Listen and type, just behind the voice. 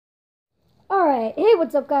Alright, hey,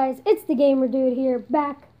 what's up guys? It's the Gamer Dude here,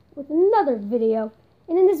 back with another video.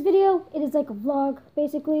 And in this video, it is like a vlog,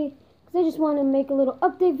 basically, because I just want to make a little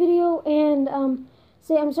update video and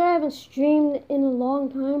say I'm sorry I haven't streamed in a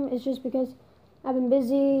long time. It's just because I've been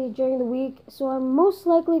busy during the week, so I'm most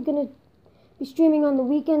likely going to be streaming on the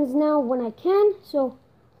weekends now when I can. So,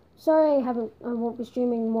 sorry I won't be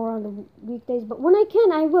streaming more on the weekdays, but when I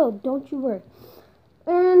can, I will, don't you worry.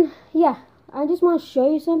 And yeah, I just want to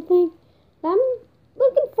show you something I'm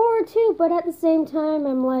looking forward to, but at the same time,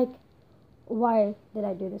 I'm like, why did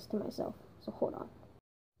I do this to myself? So hold on.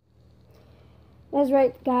 That's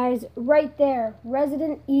right, guys. Right there,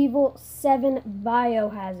 Resident Evil 7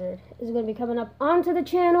 Biohazard is going to be coming up onto the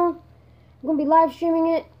channel. I'm going to be live streaming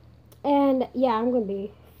it, and yeah, I'm going to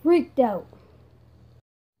be freaked out.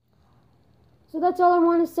 So that's all I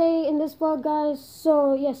want to say in this vlog, guys.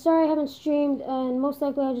 So yeah, sorry I haven't streamed, and most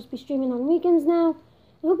likely I'll just be streaming on weekends now.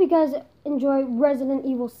 I hope you guys enjoy Resident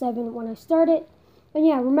Evil 7 when I start it. And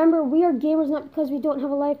yeah, remember, we are gamers not because we don't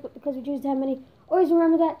have a life, but because we choose to have many. Always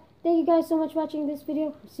remember that. Thank you guys so much for watching this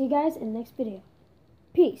video. See you guys in the next video.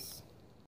 Peace.